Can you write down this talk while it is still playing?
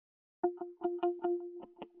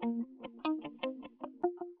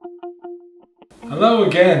Hello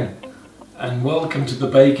again, and welcome to the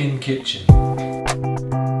Baking Kitchen.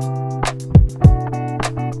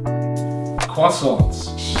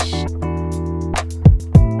 Croissants.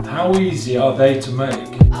 How easy are they to make?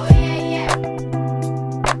 Oh yeah, yeah.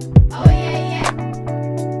 Oh yeah, yeah.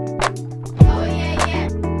 Oh yeah, yeah.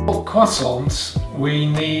 For croissants, we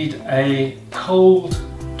need a cold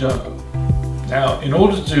dough. Now, in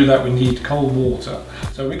order to do that, we need cold water.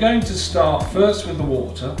 So we're going to start first with the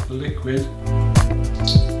water, the liquid.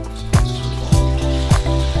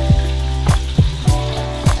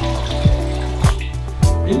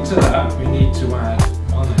 Into that, we need to add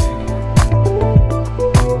 1 egg.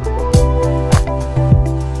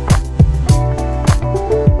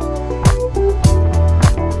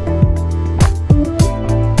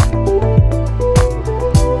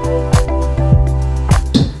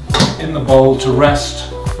 In the bowl to rest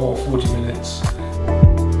for 40 minutes.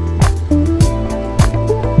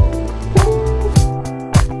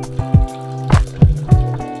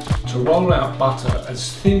 To roll out butter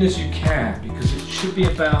as thin as you can, because it should be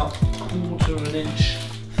about 1/4 inch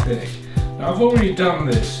thick. Now I've already done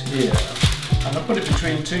this here, and I put it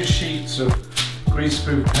between 2 sheets of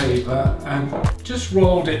greaseproof paper and just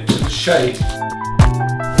rolled it to the shape.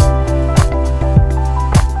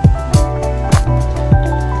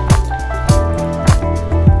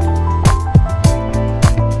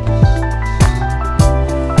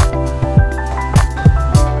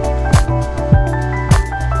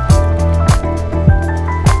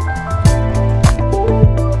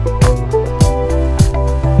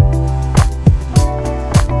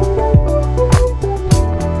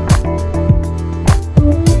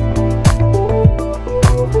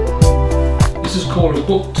 This is called a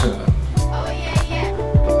book turn. Oh yeah, yeah.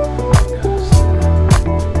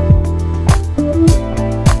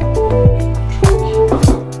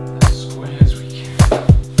 As square as we can.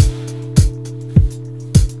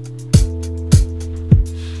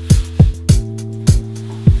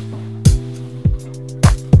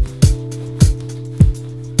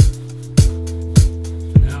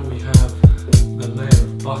 Now we have the layer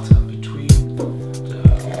of butter between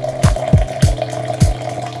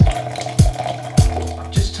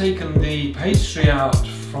taken the pastry out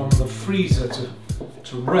from the freezer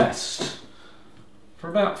to rest for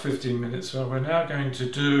about 15 minutes, so we're now going to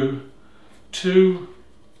do 2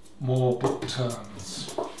 more book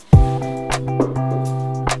turns.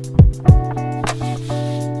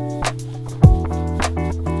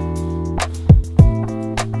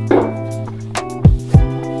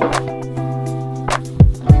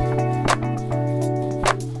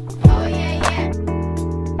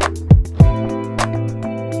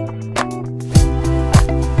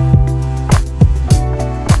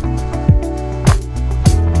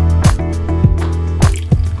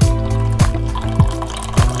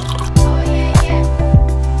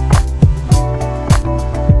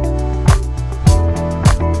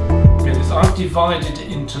 Divided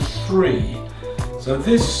into 3. So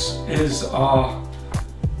this is our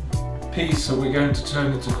piece that we're going to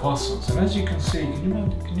turn into croissants. And as you can see,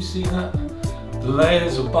 can you see that? The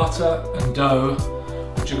layers of butter and dough,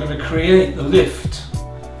 which are going to create the lift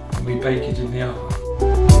when we bake it in the oven.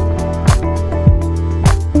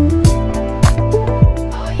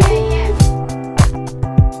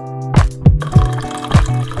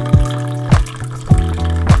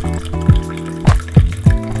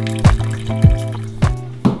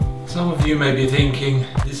 Some of you may be thinking,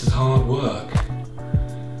 this is hard work,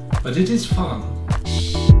 but it is fun.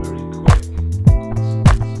 Very quick.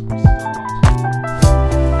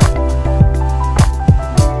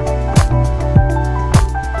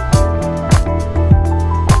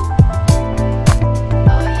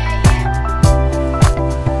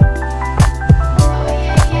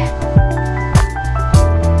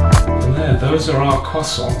 And there, those are our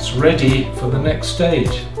croissants ready for the next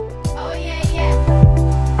stage.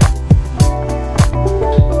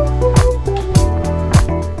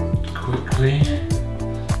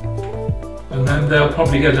 And then they'll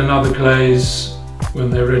probably get another glaze when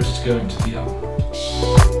they're ready to go into the oven.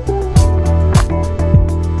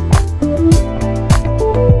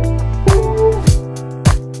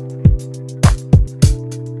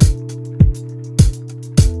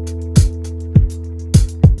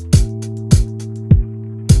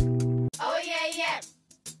 Oh yeah, yeah.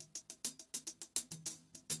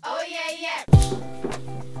 Oh yeah, yeah.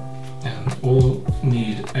 And all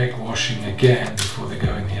need egg washing again before they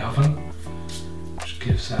go in the oven, which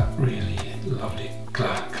gives that really lovely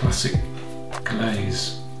classic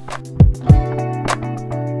glaze.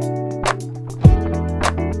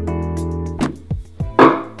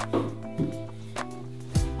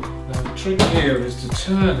 Now the trick here is to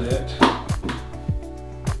turn it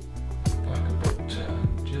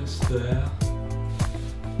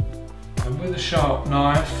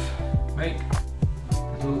knife, make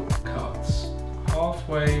little cuts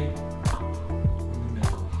halfway in the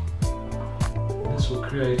middle. This will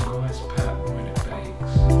create a nice pattern when it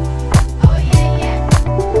bakes. Oh yeah, yeah.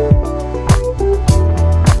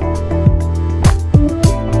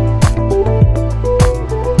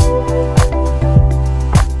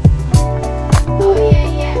 Oh yeah,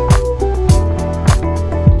 yeah.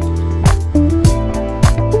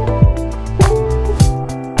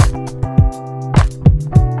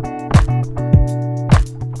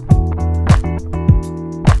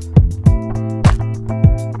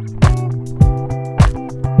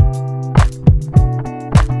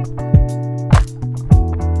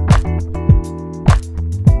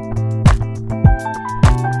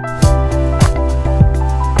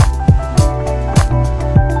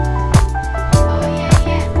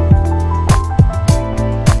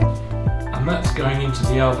 And that's going into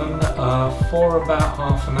the oven for about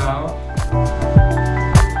half an hour.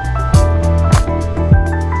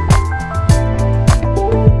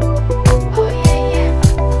 Oh yeah, yeah.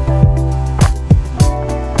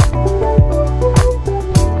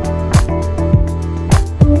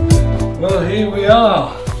 Well, here we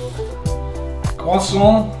are.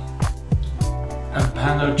 Croissant and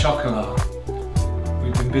pain au chocolat.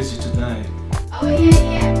 We've been busy today. Oh yeah,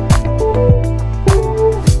 yeah.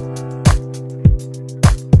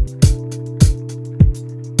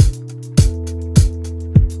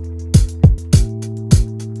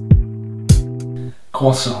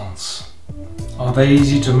 Croissants. Are they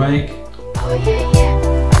easy to make? Oh yeah, yeah.